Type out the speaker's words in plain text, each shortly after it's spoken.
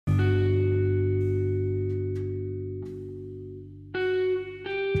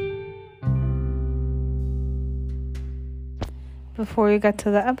Before we get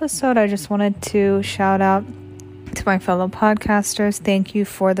to the episode, I just wanted to shout out to my fellow podcasters. Thank you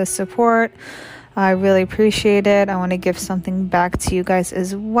for the support. I really appreciate it. I want to give something back to you guys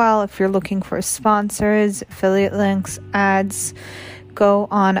as well. If you're looking for sponsors, affiliate links, ads, go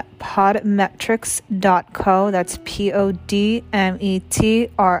on podmetrics.co. That's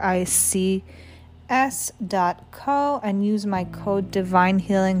podmetrics.co and use my code Divine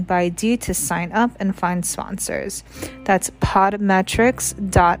Healing by D to sign up and find sponsors. That's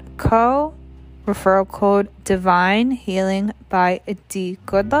podmetrics.co. Referral code Divine Healing by D.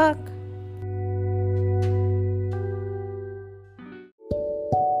 Good luck.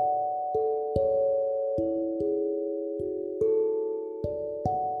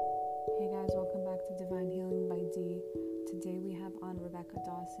 Hey guys, welcome back to Divine Healing by D. Today we have on Rebecca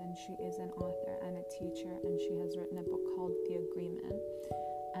Dawson. She is an author and a teacher, and she has written a book called The Agreement,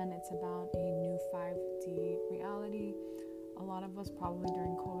 and it's about a new 5D reality. A lot of us probably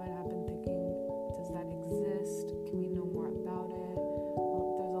during COVID have been thinking, does that exist? Can we know more about it?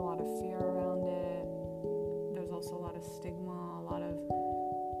 Well, there's a lot of fear around it. There's also a lot of stigma, a lot of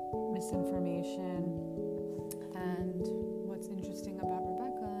misinformation. And what's interesting about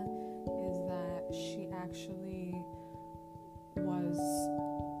Rebecca is that she actually was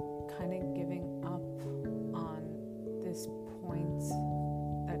kind of giving up on this point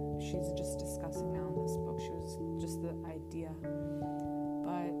that she's just discussing now in this book. She was just the idea,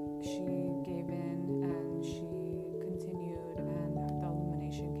 but she gave in and she continued, and the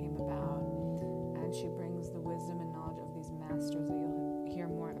illumination came about, and she brings the wisdom and knowledge of these masters that you'll hear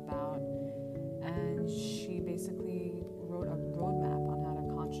more about, and she basically wrote a roadmap on how to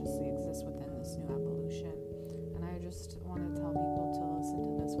consciously exist within this new evolution. And I just want to tell people to listen to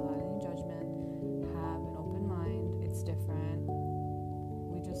this without any judgment, have an open mind. It's different.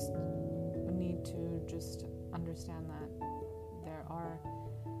 We just need to just understand that there are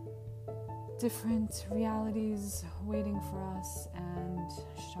different realities waiting for us, and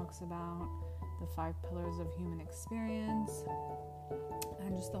she talks about the 5 pillars of human experience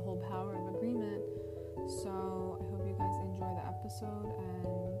and just the whole power of agreement. So I hope you guys enjoy the episode,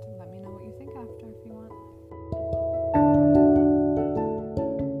 and let me know what you think after if you want.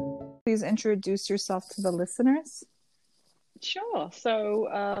 Please introduce yourself to the listeners. Sure. So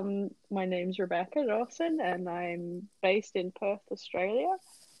my name's Rebecca Dawson, and I'm based in Perth, Australia.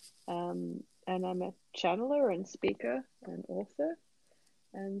 And I'm a channeler and speaker and author,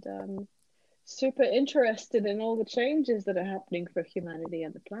 and super interested in all the changes that are happening for humanity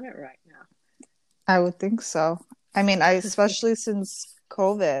and the planet right now. I would think so. I mean, especially since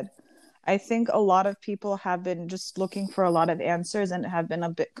COVID, I think a lot of people have been just looking for a lot of answers and have been a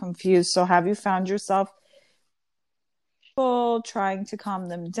bit confused. So have you found yourself trying to calm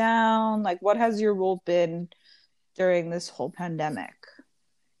them down? Like, what has your role been during this whole pandemic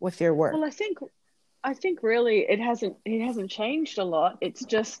with your work? Well, I think really it hasn't changed a lot. It's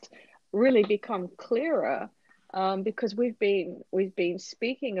just really become clearer, because we've been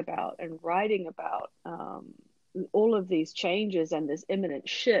speaking about and writing about all of these changes and this imminent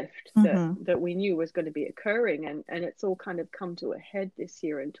shift that we knew was going to be occurring, and it's all kind of come to a head this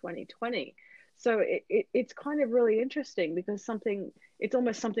year in 2020. So it's kind of really interesting, because it's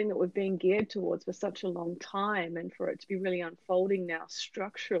almost something that we've been geared towards for such a long time, and for it to be really unfolding now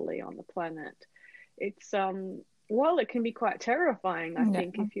structurally on the planet. It's while it can be quite terrifying, I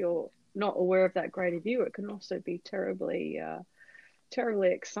think if you're not aware of that greater view, it can also be terribly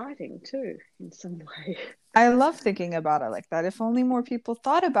exciting too in some way. I love thinking about it like that. If only more people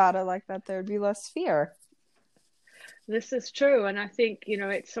thought about it like that, there'd be less fear. This is true, and I think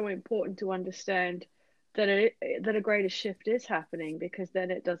it's so important to understand that a greater shift is happening, because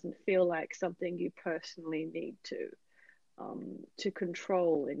then it doesn't feel like something you personally need to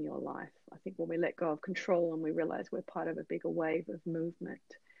control in your life. I think when we let go of control and we realize we're part of a bigger wave of movement,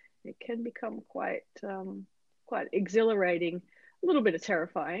 it can become quite exhilarating. A little bit of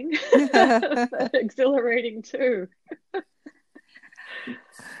terrifying, but exhilarating too.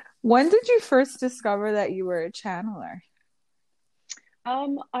 When did you first discover that you were a channeler?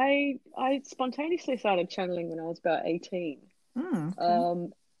 I spontaneously started channeling when I was about 18. Okay.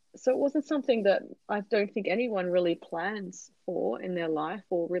 So it wasn't something that I don't think anyone really plans for in their life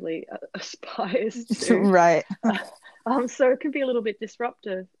or really aspires to. Right. So it can be a little bit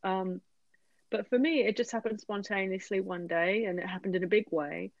disruptive. But for me, it just happened spontaneously one day, and it happened in a big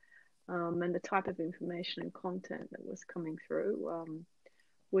way. And the type of information and content that was coming through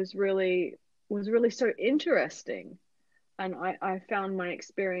was really so interesting. And I found my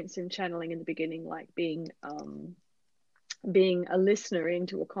experience in channeling in the beginning like being a listener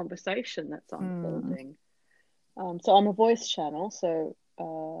into a conversation that's unfolding. So I'm a voice channel, so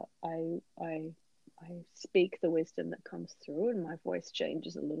I speak the wisdom that comes through, and my voice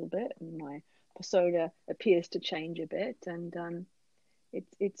changes a little bit, and my persona appears to change a bit, and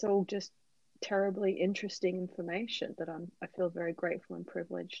it's all just terribly interesting information that I feel very grateful and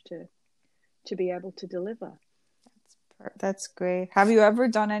privileged to be able to deliver. That's great. Have you ever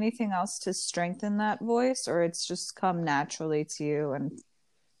done anything else to strengthen that voice, or it's just come naturally to you? And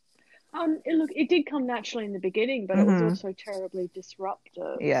Look, it did come naturally in the beginning, but it was hmm also terribly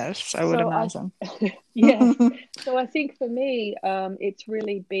disruptive. yes, I would So I, imagine. yes. So I think for me, it's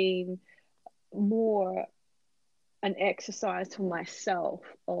really been more an exercise for myself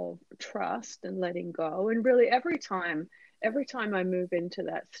of trust and letting go. And really, every time I move into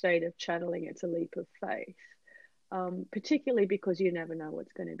that state of channeling, it's a leap of faith. Particularly because you never know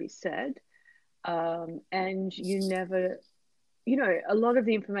what's going to be said, and you never, a lot of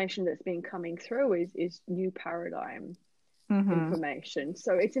the information that's been coming through is new paradigm hmm information.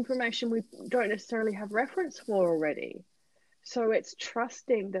 So it's information we don't necessarily have reference for already. So it's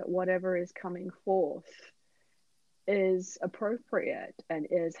trusting that whatever is coming forth is appropriate and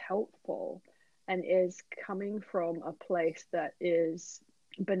is helpful and is coming from a place that is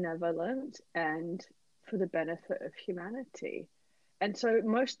benevolent and for the benefit of humanity. And so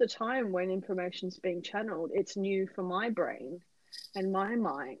most of the time when information's being channeled, it's new for my brain and my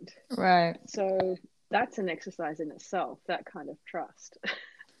mind. Right. So that's an exercise in itself, that kind of trust.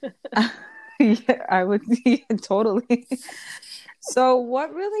 Yeah, I would yeah, totally. So,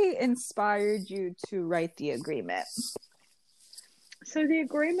 what really inspired you to write the agreement? So the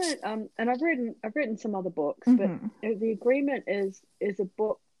agreement, and I've written some other books, but hmm the agreement is a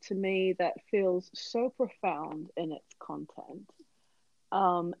book to me that feels so profound in its content,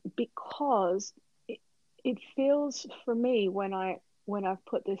 because it feels for me when I've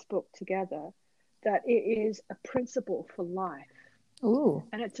put this book together that it is a principle for life. Ooh,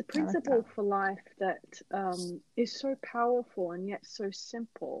 And it's a I like that. principle for life that is so powerful and yet so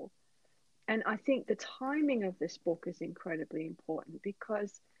simple. And I think the timing of this book is incredibly important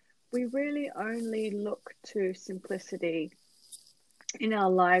because we really only look to simplicity in our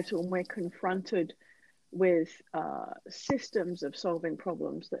lives when we're confronted with systems of solving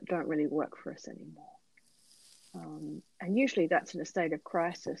problems that don't really work for us anymore. And usually that's in a state of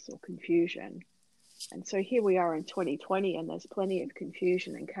crisis or confusion. And so here we are in 2020, and there's plenty of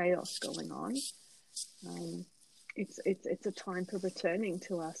confusion and chaos going on. Um, it's a time for returning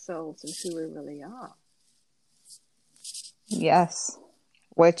to ourselves and who we really are. Yes,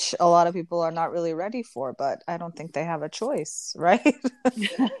 which a lot of people are not really ready for, but I don't think they have a choice, right?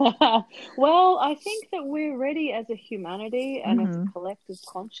 Well, I think that we're ready as a humanity and as a hmm collective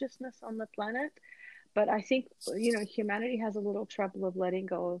consciousness on the planet. But I think, humanity has a little trouble of letting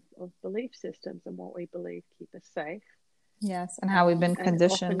go of belief systems and what we believe keep us safe. Yes, and how we've been And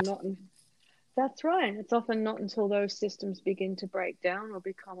it's often conditioned. not, that's right. It's often not until those systems begin to break down or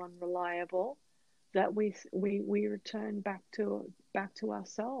become unreliable that we return back to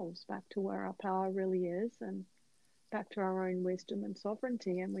ourselves, back to where our power really is, and back to our own wisdom and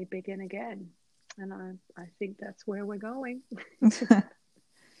sovereignty, and we begin again. And I think that's where we're going.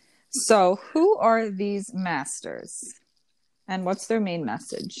 So, who are these masters and what's their main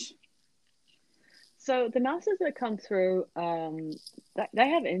message? So the masters that come through, they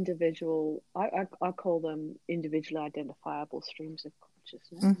have individual. I call them individually identifiable streams of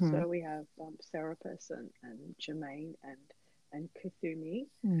consciousness. hmm So we have Serapis and Germain and Kuthumi,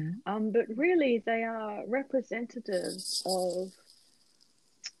 mm but really they are representatives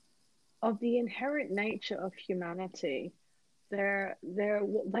of the inherent nature of humanity.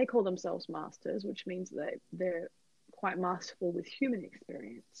 They call themselves masters, which means that they're quite masterful with human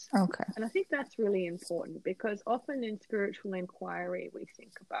experience. Okay. And I think that's really important because often in spiritual inquiry we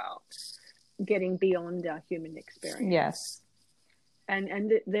think about getting beyond our human experience. Yes.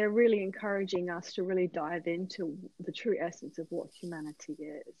 And they're really encouraging us to really dive into the true essence of what humanity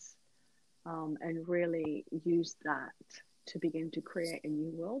is, and really use that to begin to create a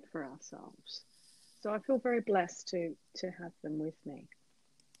new world for ourselves. So I feel very blessed to have them with me.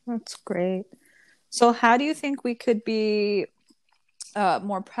 That's great. So, how do you think we could be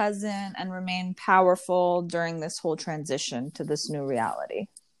more present and remain powerful during this whole transition to this new reality?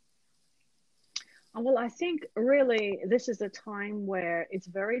 Well, I think really this is a time where it's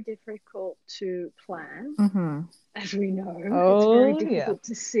very difficult to plan. hmm As we know, it's very Oh, yeah. difficult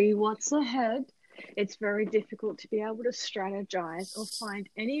to see what's ahead. It's very difficult to be able to strategize or find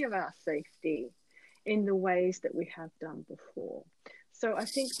any of our safety in the ways that we have done before. So I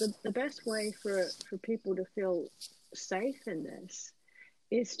think the best way for people to feel safe in this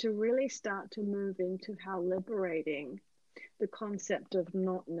is to really start to move into how liberating the concept of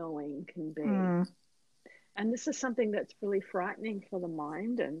not knowing can be. And this is something that's really frightening for the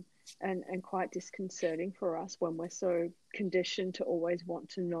mind and quite disconcerting for us when we're so conditioned to always want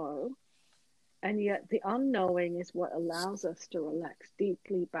to know. And yet the unknowing is what allows us to relax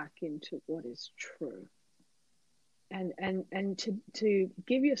deeply back into what is true. And to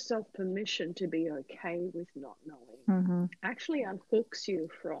give yourself permission to be okay with not knowing actually unhooks you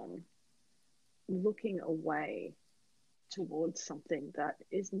from looking away towards something that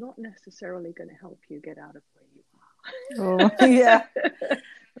is not necessarily going to help you get out of where you are. Oh, yeah.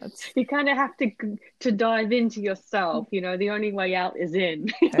 You kind of have to dive into yourself. You know, the only way out is in.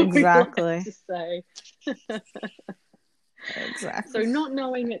 Exactly. To say. Exactly. So not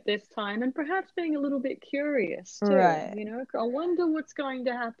knowing at this time, and perhaps being a little bit curious too. Right. You know, I wonder what's going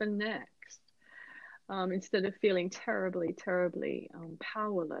to happen next. Instead of feeling terribly, terribly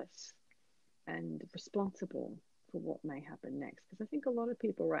powerless and responsible for what may happen next. Because I think a lot of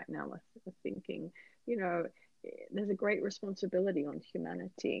people right now are thinking, you know, there's a great responsibility on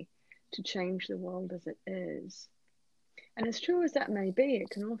humanity to change the world as it is. And as true as that may be, it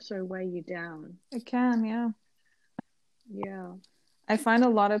can also weigh you down. It can, yeah. Yeah. I find a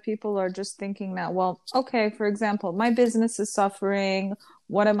lot of people are just thinking that, well, okay, for example, my business is suffering.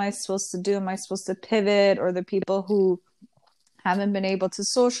 What am I supposed to do? Am I supposed to pivot? Or the people who haven't been able to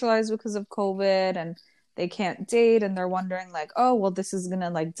socialize because of COVID and they can't date and they're wondering like, oh, well, this is going to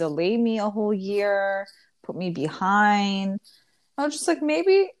like delay me a whole year, put me behind. I was just like,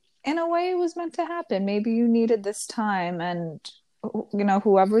 maybe in a way it was meant to happen. Maybe you needed this time, and you know,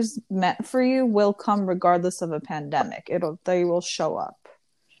 whoever's meant for you will come regardless of a pandemic. They will show up.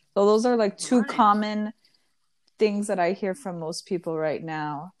 So those are like two common things that I hear from most people right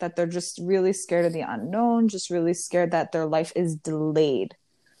now, that they're just really scared of the unknown, just really scared that their life is delayed.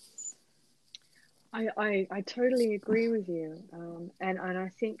 I totally agree with you. And I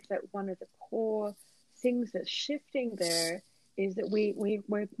think that one of the core things that's shifting there is that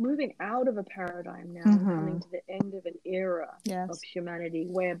we're moving out of a paradigm now and coming to the end of an era of humanity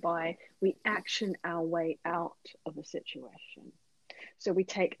whereby we action our way out of a situation. So we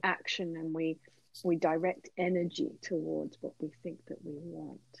take action and we direct energy towards what we think that we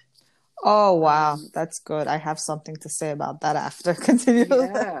want. Oh, wow. That's good. I have something to say about that after. Continue.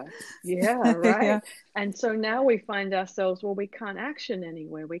 Yeah, right. Yeah. And so now we find ourselves, well, we can't action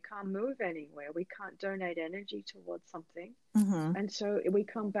anywhere. We can't move anywhere. We can't donate energy towards something. And so we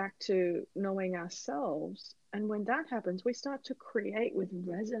come back to knowing ourselves. And when that happens, we start to create with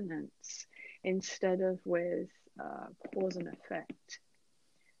resonance instead of with cause and effect.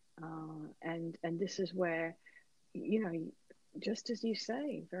 And this is where, you know, just as you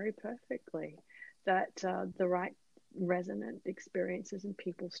say very perfectly, that the right resonant experiences and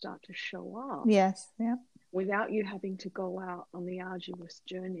people start to show up. Yes, yeah. Without you having to go out on the arduous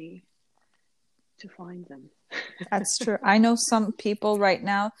journey to find them. That's true. I know some people right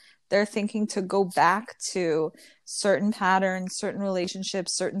now, they're thinking to go back to certain patterns, certain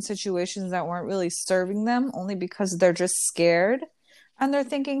relationships, certain situations that weren't really serving them, only because they're just scared. And they're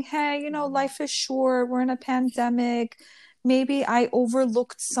thinking, hey, you know, life is short. We're in a pandemic. Maybe I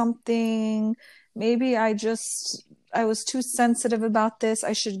overlooked something. Maybe I was too sensitive about this.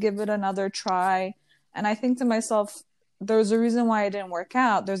 I should give it another try. And I think to myself, there's a reason why it didn't work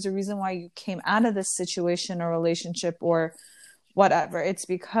out. There's a reason why you came out of this situation or relationship or whatever. It's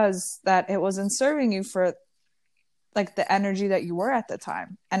because that it wasn't serving you for like the energy that you were at the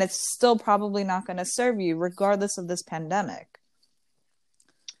time. And it's still probably not going to serve you regardless of this pandemic.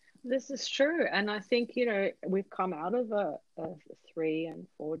 This is true. And I think, you know, we've come out of a 3 and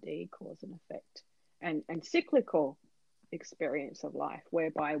 4D cause and effect and cyclical experience of life,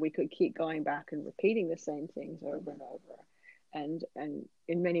 whereby we could keep going back and repeating the same things over and over. And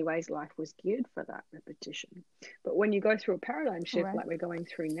in many ways, life was geared for that repetition. But when you go through a paradigm shift like we're going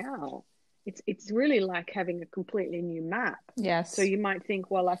through now, it's really like having a completely new map. Yes. So you might think,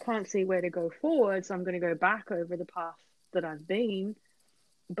 well, I can't see where to go forward, so I'm going to go back over the path that I've been.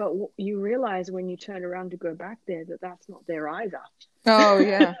 But you realize when you turn around to go back there that that's not there either. Oh,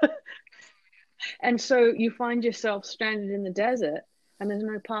 yeah. And so you find yourself stranded in the desert and there's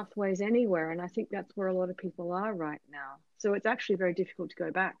no pathways anywhere. And I think that's where a lot of people are right now. So it's actually very difficult to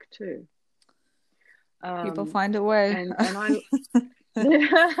go back too. People find a way. And I...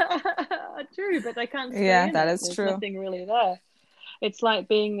 True, but they can't stay Yeah, in that it. is There's true. nothing really there. It's like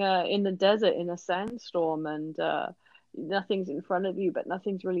being in the desert in a sandstorm and... nothing's in front of you, but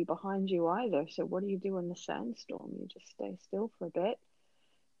nothing's really behind you either. So what do you do in the sandstorm? You just stay still for a bit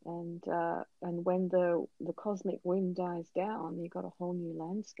and and when the cosmic wind dies down, you've got a whole new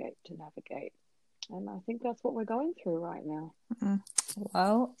landscape to navigate. And I think that's what we're going through right now.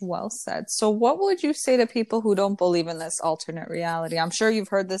 Well said. So what would you say to people who don't believe in this alternate reality? I'm sure you've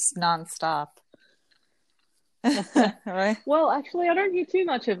heard this nonstop. Right? Well, actually, I don't hear too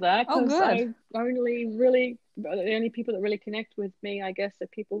much of that Oh, because good. the only people that really connect with me, I guess, are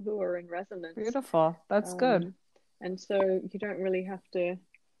people who are in resonance. Beautiful. That's good. And so you don't really have to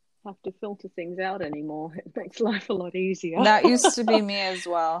filter things out anymore. It makes life a lot easier. That used to be me as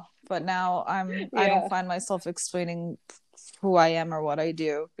well, but now I don't Yeah. find myself explaining who I am or what I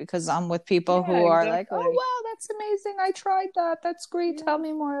do because I'm with people who Yeah, are like, "Oh exactly. wow, that's amazing. I tried that. That's great. Yeah. Tell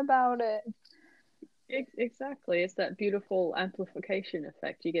me more about it." Exactly. It's that beautiful amplification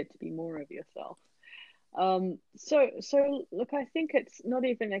effect. You get to be more of yourself. So look, I think it's not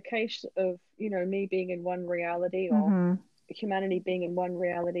even a case of, me being in one reality or Mm-hmm. humanity being in one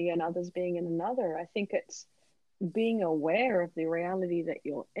reality and others being in another. I think it's being aware of the reality that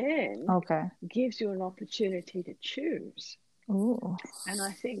you're in Okay. gives you an opportunity to choose. Ooh. And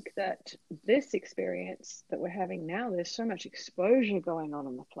I think that this experience that we're having now, there's so much exposure going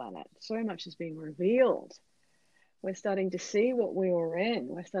on the planet. So much is being revealed. We're starting to see what we were in.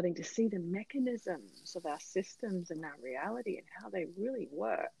 We're starting to see the mechanisms of our systems and our reality and how they really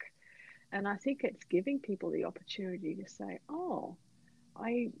work. And I think it's giving people the opportunity to say, oh,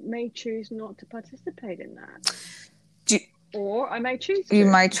 I may choose not to participate in that. Or I may choose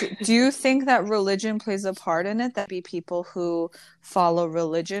to. Do you think that religion plays a part in it? That be people who follow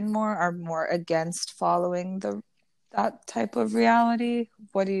religion more are more against following that type of reality?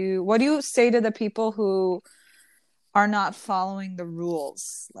 What do you say to the people who are not following the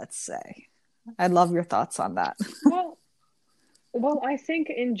rules, let's say? I'd love your thoughts on that. Well, I think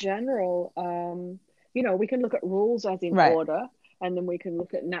in general, we can look at rules as in Right. order, and then we can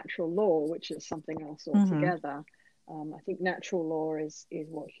look at natural law, which is something else Mm-hmm. altogether. I think natural law is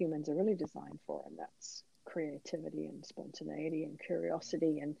what humans are really designed for, and that's creativity and spontaneity and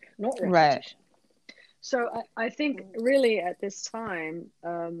curiosity and not repetition. Right. So I think really at this time,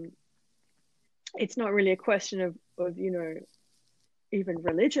 it's not really a question of even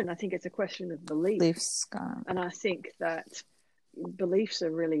religion. I think it's a question of belief. Beliefs. And I think that beliefs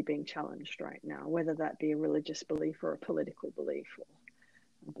are really being challenged right now, whether that be a religious belief or a political belief or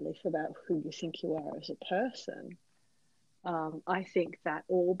a belief about who you think you are as a person. I think that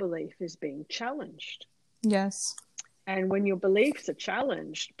all belief is being challenged. Yes. And when your beliefs are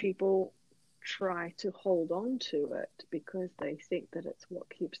challenged, people try to hold on to it because they think that it's what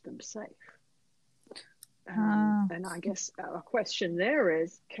keeps them safe. And I guess our question there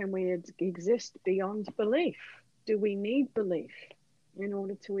is, can we exist beyond belief? Do we need belief in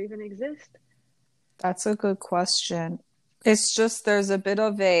order to even exist? That's a good question. It's just there's a bit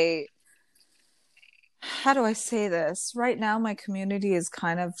of a, how do I say this? Right now, my community is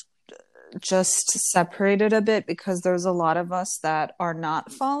kind of just separated a bit because there's a lot of us that are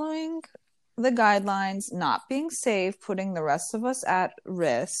not following the guidelines, not being safe, putting the rest of us at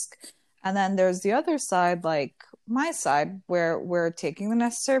risk. And then there's the other side, like my side, where we're taking the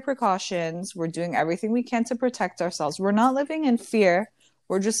necessary precautions. We're doing everything we can to protect ourselves. We're not living in fear.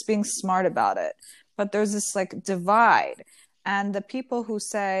 We're just being smart about it. But there's this like divide. And the people who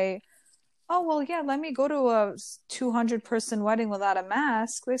say, oh, well, yeah, let me go to a 200-person wedding without a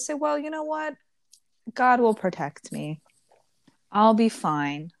mask. They say, well, you know what? God will protect me. I'll be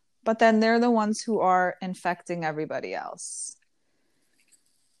fine. But then they're the ones who are infecting everybody else.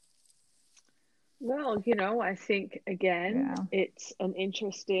 Well, I think, again, it's an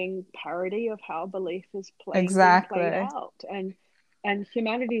interesting parody of how belief is being played out. And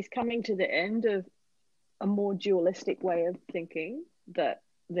humanity is coming to the end of a more dualistic way of thinking that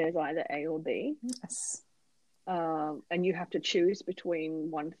there's either A or B. Yes. And you have to choose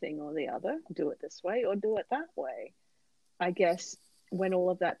between one thing or the other. Do it this way or do it that way. I guess when all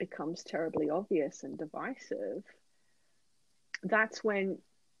of that becomes terribly obvious and divisive, that's when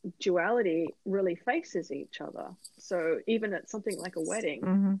duality really faces each other. So even at something like a wedding,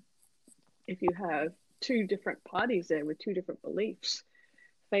 Mm-hmm. if you have two different parties there with two different beliefs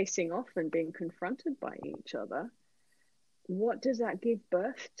facing off and being confronted by each other, what does that give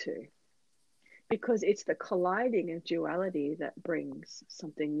birth to? Because it's the colliding of duality that brings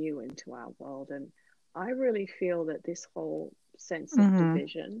something new into our world. And I really feel that this whole sense of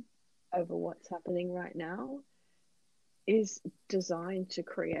division over what's happening right now is designed to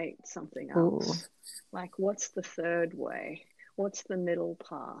create something else. Like, what's the third way? What's the middle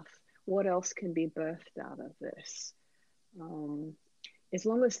path? What else can be birthed out of this? As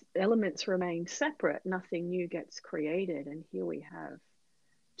long as elements remain separate, nothing new gets created. And here we have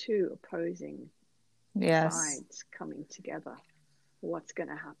two opposing Yes. sides coming together, what's going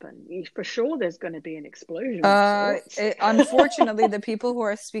to happen? For sure, there's going to be an explosion of sorts. Unfortunately, the people who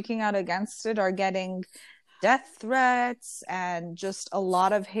are speaking out against it are getting death threats and just a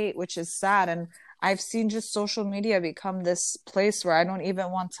lot of hate, which is sad. And I've seen just social media become this place where I don't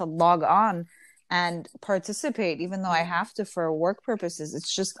even want to log on and participate, even though I have to for work purposes.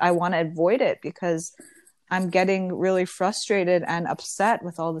 It's just, I want to avoid it because I'm getting really frustrated and upset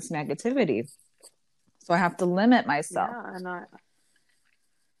with all this negativity. So I have to limit myself. Yeah, and I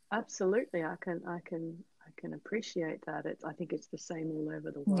absolutely, I can appreciate that. I think it's the same all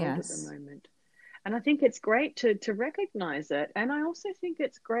over the world at the moment. And I think it's great to recognize it. And I also think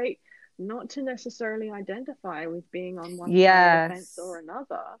it's great not to necessarily identify with being on one side of the fence or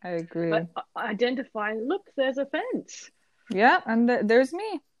another. I agree. But identify, look, there's a fence. Yeah, and there's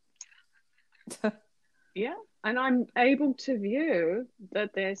me. Yeah, and I'm able to view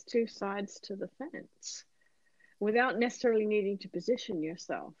that there's two sides to the fence without necessarily needing to position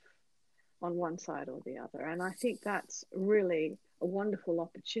yourself on one side or the other. And I think that's really a wonderful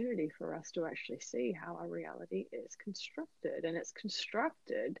opportunity for us to actually see how our reality is constructed. And it's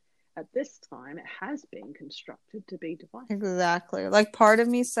constructed at this time, it has been constructed to be divisive. Exactly. Like part of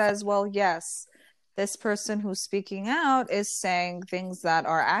me says, well, yes, this person who's speaking out is saying things that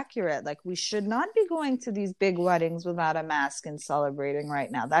are accurate. Like we should not be going to these big weddings without a mask and celebrating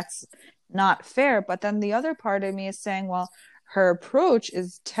right now. That's not fair. But then the other part of me is saying, well, her approach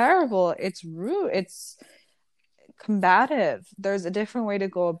is terrible. It's rude. It's combative. There's a different way to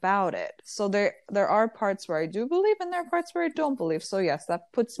go about it. So there are parts where I do believe and there are parts where I don't believe. So yes,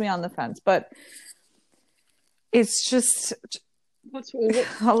 that puts me on the fence. But it's just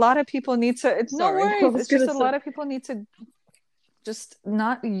a lot of people need to it's just a lot of people need to just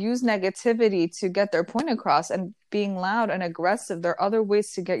not use negativity to get their point across, and being loud and aggressive, there are other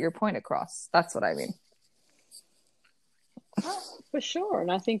ways to get your point across. That's what I mean. For sure.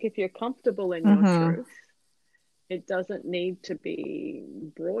 And I think if you're comfortable in your truth, it doesn't need to be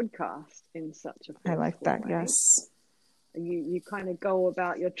broadcast in such a I like that way. Yes, you kind of go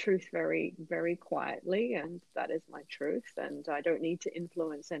about your truth very, very quietly, and that is my truth, and I don't need to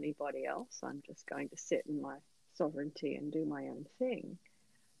influence anybody else. I'm just going to sit in my sovereignty and do my own thing.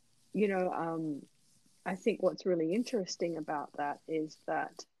 I think what's really interesting about that is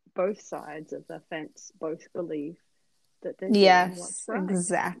that both sides of the fence both believe that they're doing what's right.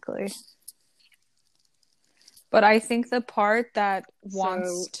 Exactly. But I think the part that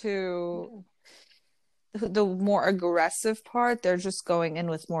wants to the more aggressive part, they're just going in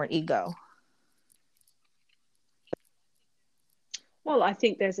with more ego. Well, I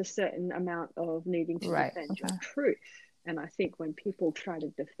think there's a certain amount of needing to defend your truth. And I think when people try to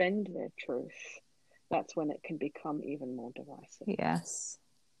defend their truth, that's when it can become even more divisive. Yes.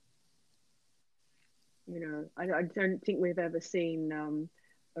 I don't think we've ever seen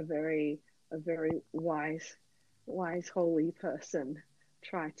a very wise, holy person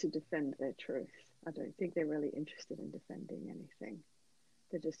try to defend their truth. I don't think they're really interested in defending anything.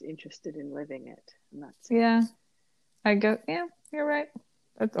 They're just interested in living it, and that's it. Yeah, you're right.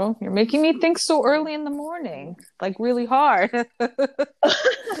 That's all. You're making me think so early in the morning, like really hard.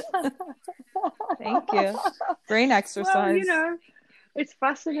 Thank you. Brain exercise. Well, it's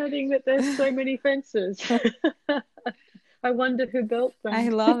fascinating that there's so many fences. I wonder who built them. I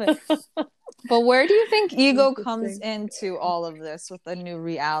love it. But where do you think ego comes into all of this with a new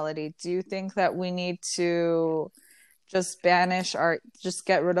reality? Do you think that we need to just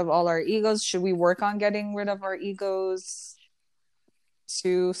get rid of all our egos? Should we work on getting rid of our egos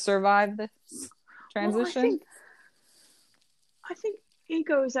to survive this transition? Well, I think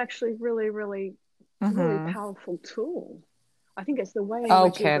ego is actually really, really, really powerful tool. I think it's the way in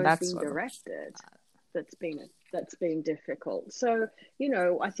which ego is being directed that's been difficult. So,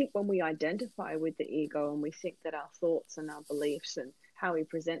 I think when we identify with the ego and we think that our thoughts and our beliefs and how we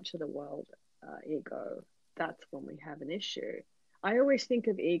present to the world ego, that's when we have an issue. I always think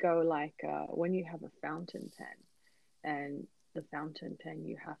of ego like when you have a fountain pen, and the fountain pen,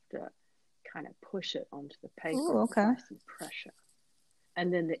 you have to kind of push it onto the paper with some pressure.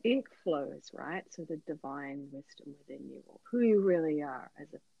 And then the ink flows, right? So the divine wisdom within you, or who you really are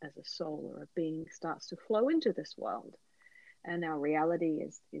as a soul or a being, starts to flow into this world. And our reality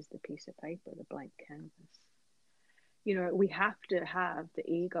is the piece of paper, the blank canvas. We have to have the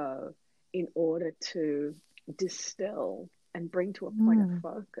ego in order to distill and bring to a point of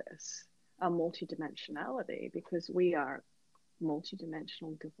focus our multidimensionality, because we are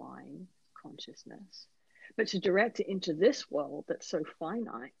multidimensional divine consciousness. But to direct it into this world that's so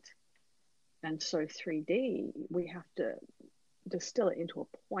finite and so 3D, we have to distill it into a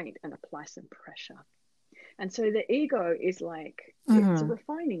point and apply some pressure. And so the ego is like, it's a Mm-hmm.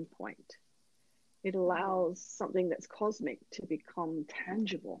 refining point. It allows something that's cosmic to become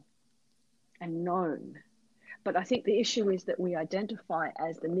tangible and known. But I think the issue is that we identify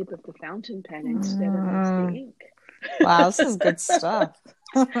as the nib of the fountain pen instead of as the ink. Wow, this is good stuff.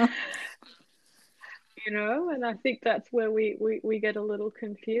 And I think that's where we get a little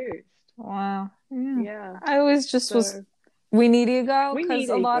confused. Wow. Yeah. Yeah. I always just was So we need ego we because need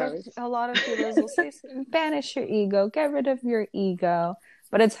a lot of egos. healers will say banish your ego, get rid of your ego.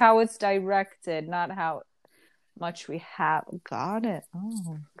 But it's how it's directed, not how much we have. Got it.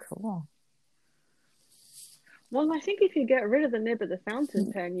 Oh, cool. Well, I think if you get rid of the nib of the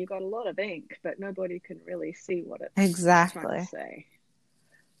fountain pen, you got a lot of ink, but nobody can really see what it's trying to Exactly. say.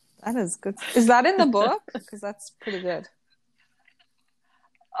 That is good. Is that in the book? Because that's pretty good.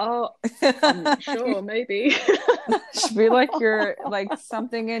 Oh, I'm not sure. Maybe. Should be like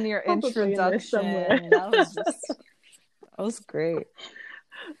something in your Probably in there somewhere. introduction. That was great.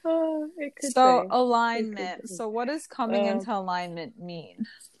 Oh, it could So be. alignment. It could be. So what does coming into alignment mean?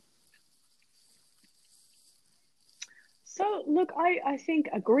 So look, I think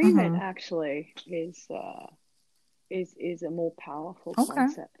agreement actually is a more powerful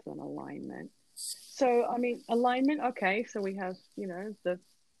concept than alignment. So I mean, alignment. Okay, so we have the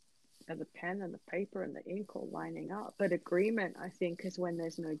pen and the paper and the ink all lining up. But agreement, I think, is when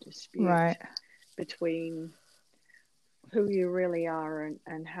there's no dispute between who you really are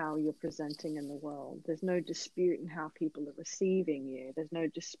and how you're presenting in the world. There's no dispute in how people are receiving you. There's no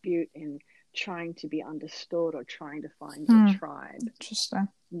dispute in trying to be understood or trying to find your tribe. Interesting.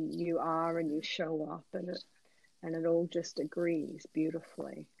 You are and you show up and it all just agrees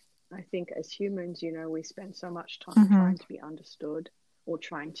beautifully. I think as humans, we spend so much time trying to be understood or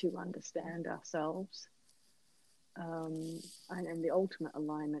trying to understand ourselves. And the ultimate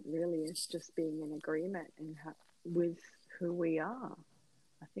alignment really is just being in agreement with who we are.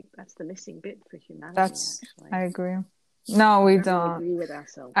 I think that's the missing bit for humanity. Actually. I agree. No, we don't. Agree with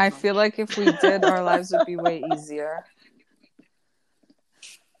ourselves. I feel like if we did, our lives would be way easier.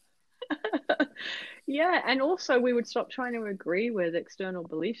 Yeah, and also we would stop trying to agree with external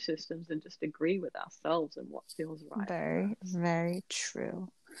belief systems and just agree with ourselves and what feels right. Very, very true.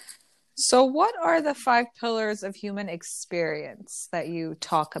 So what are the 5 pillars of human experience that you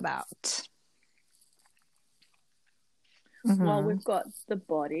talk about? Well, we've got the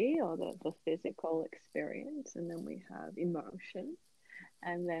body or the physical experience, and then we have emotion,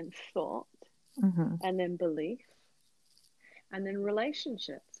 and then thought, and then belief, and then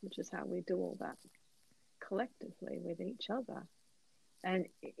relationships, which is how we do all that collectively with each other. And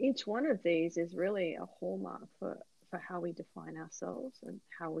each one of these is really a hallmark for how we define ourselves and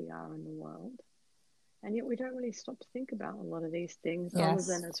how we are in the world. And yet we don't really stop to think about a lot of these things other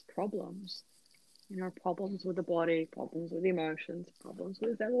than as problems. Problems with the body, problems with emotions, problems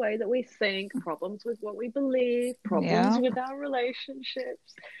with the way that we think, problems with what we believe, problems with our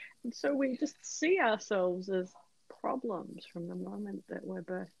relationships. And so we just see ourselves as problems from the moment that we're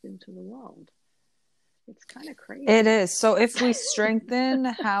birthed into the world. It's kind of crazy. It is. So if we strengthen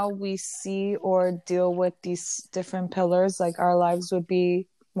how we see or deal with these different pillars, like our lives would be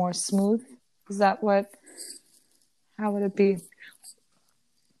more smooth. Is that how would it be?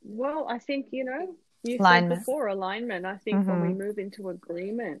 Well, I think, you said before alignment. I think when we move into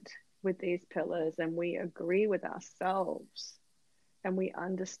agreement with these pillars and we agree with ourselves and we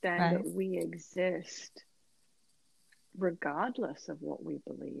understand that we exist regardless of what we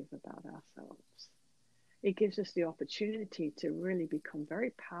believe about ourselves, it gives us the opportunity to really become very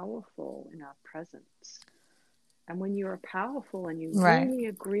powerful in our presence. And when you are powerful and you really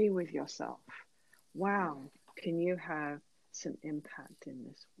agree with yourself, wow, can you have some impact in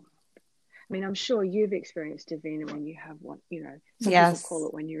this world? I mean, I'm sure you've experienced, Davina, when you have some people call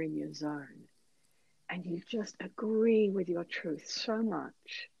it when you're in your zone. And you just agree with your truth so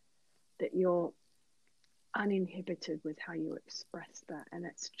much that you're uninhibited with how you express that. And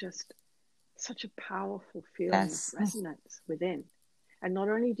it's just such a powerful feeling of resonance within. And not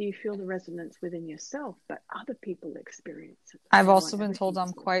only do you feel the resonance within yourself, but other people experience it. I've also been told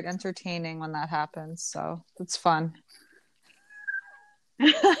I'm quite entertaining when that happens. So it's fun.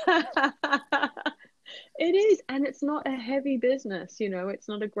 It is, and it's not a heavy business, it's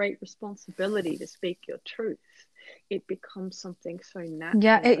not a great responsibility to speak your truth. It becomes something so natural.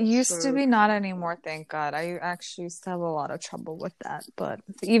 Yeah, it used to be, not anymore, thank God. I actually used to have a lot of trouble with that, but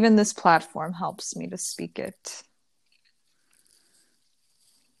even this platform helps me to speak it.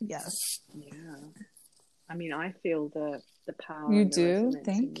 Yes. Yeah. I mean, I feel the the power You and the do? resonance in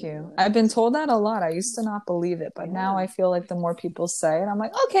Thank your you. I've been words. told that a lot. I used to not believe it, but now Yeah. I feel like the more people say it, I'm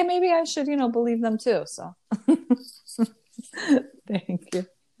like, okay, maybe I should, believe them too. So thank you.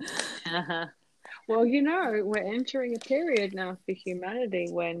 Uh-huh. Well, we're entering a period now for humanity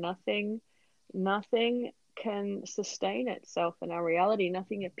where nothing can sustain itself in our reality.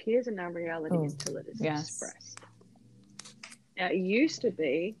 Nothing appears in our reality Oh, until it is yes. expressed. Now, it used to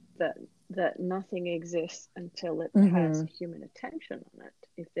be that nothing exists until it has human attention on it.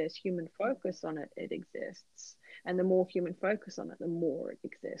 If there's human focus on it, it exists. And the more human focus on it, the more it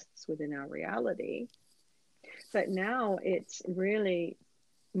exists within our reality. But now it's really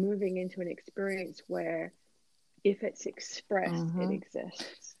moving into an experience where if it's expressed, it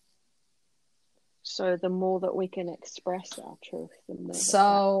exists. So the more that we can express our truth, the more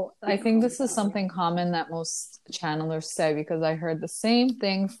So I think this is becomes our something common that most channelers say, because I heard the same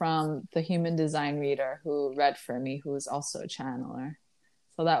thing from the human design reader who read for me, who is also a channeler.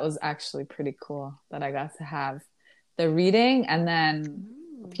 So that was actually pretty cool that I got to have the reading, and then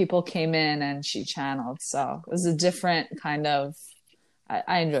people came in and she channeled. So it was a different kind of,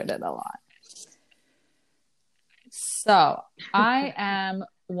 I enjoyed it a lot. So I am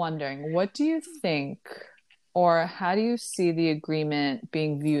wondering, what do you think, or how do you see the agreement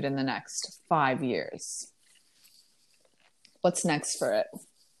being viewed in the next 5 years? What's next for it?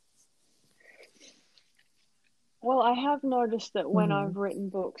 Well, I have noticed that when I've written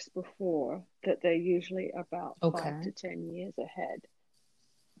books before, that they're usually about 5 to 10 years ahead.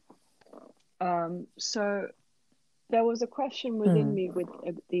 So there was a question within me with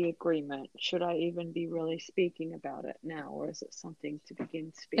the agreement. Should I even be really speaking about it now, or is it something to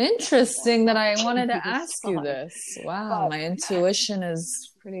begin speaking Interesting about? that I wanted to ask you this. Wow, my intuition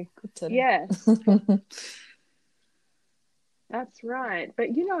is pretty good today. Yes. That's right. But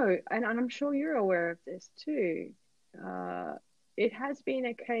and I'm sure you're aware of this too. It has been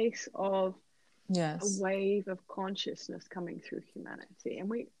a case of a wave of consciousness coming through humanity.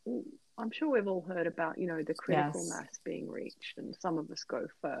 And I'm sure we've all heard about, the critical mass being reached, and some of us go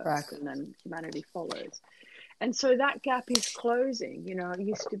first and then humanity follows. And so that gap is closing. It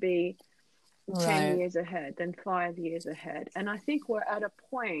used to be 10 years ahead, then 5 years ahead. And I think we're at a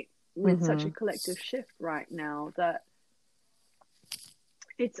point with such a collective shift right now that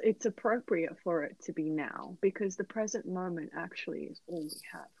it's appropriate for it to be now, because the present moment actually is all we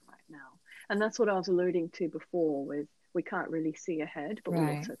have right now. And that's what I was alluding to before with we can't really see ahead, but we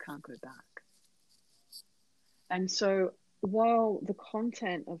also can't go back. And so while the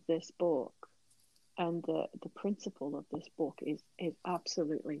content of this book and the principle of this book is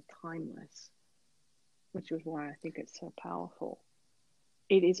absolutely timeless, which is why I think it's so powerful,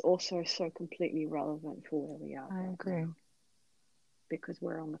 it is also so completely relevant for where we are. I agree. Now, because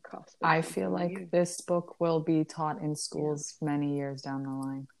we're on the cusp. I feel like this book will be taught in schools many years down the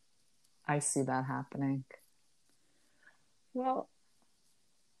line. I see that happening. Well,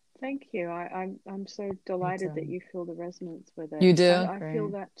 thank you. I'm so delighted that you feel the resonance with it. You do? I feel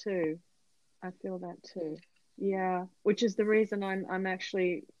that too. Yeah, which is the reason I'm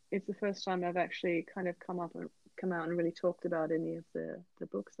actually. It's the first time I've actually kind of come out and really talked about any of the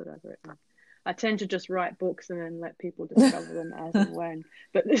books that I've written. I tend to just write books and then let people discover them as and when.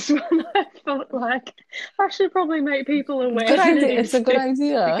 But this one, I felt like I should probably make people aware. Good idea. It's a good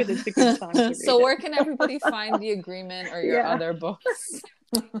idea. Because it's a good time to read So where can everybody find the agreement or your other books?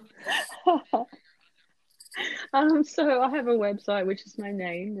 So I have a website, which is my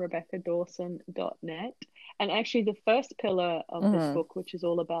name, RebeccaDawson.net. And actually the first pillar of this book, which is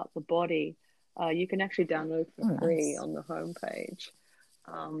all about the body, you can actually download for free on the homepage,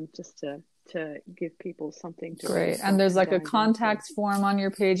 just to give people something to Great. And there's like a contact form on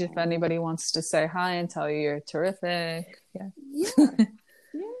your page if anybody wants to say hi and tell you you're terrific.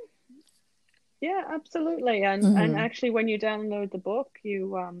 Yeah, absolutely. And actually when you download the book,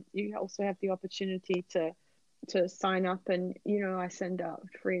 you also have the opportunity to sign up, and I send out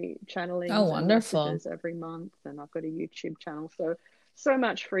free channeling messages every month, and I've got a YouTube channel, so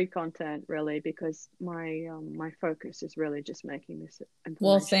much free content, really, because my focus is really just making this information.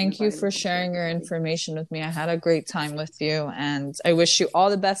 Well, thank you for sharing your information with me. I had a great time with you, and I wish you all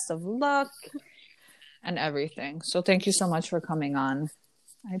the best of luck and everything. So thank you so much for coming on.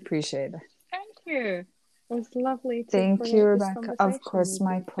 I appreciate it. Thank you. It was lovely to Thank you, Rebecca. Of course,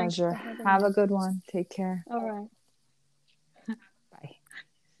 my pleasure. Have a good one. Take care. All right. Bye.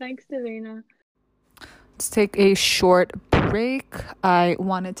 Thanks, Davina. Let's take a short break. I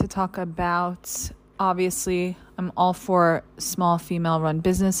wanted to talk about, obviously, I'm all for small female-run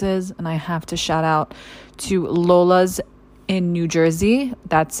businesses, and I have to shout out to Lola's in New Jersey.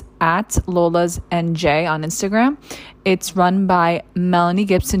 That's at Lola's NJ on Instagram. It's run by Melanie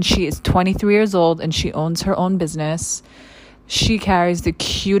Gibson. She is 23 years old and she owns her own business. She carries the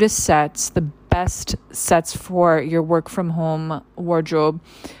cutest sets, the best sets for your work from home wardrobe,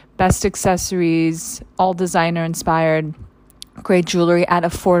 best accessories, all designer inspired, great jewelry at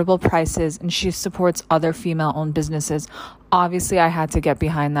affordable prices, and she supports other female-owned businesses. Obviously, I had to get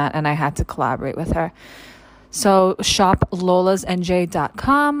behind that and I had to collaborate with her. So shop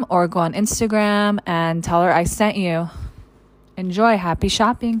lolasnj.com or go on Instagram and tell her I sent you. Enjoy. Happy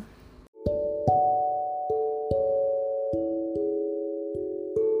shopping.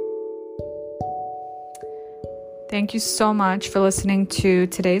 Thank you so much for listening to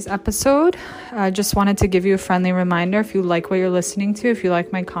today's episode. I just wanted to give you a friendly reminder. If you like what you're listening to, if you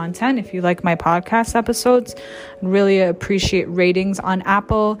like my content, if you like my podcast episodes, I'd really appreciate ratings on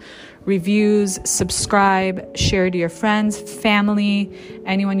Apple, reviews, subscribe, share to your friends, family,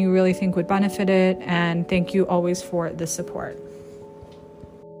 anyone you really think would benefit it. And thank you always for the support.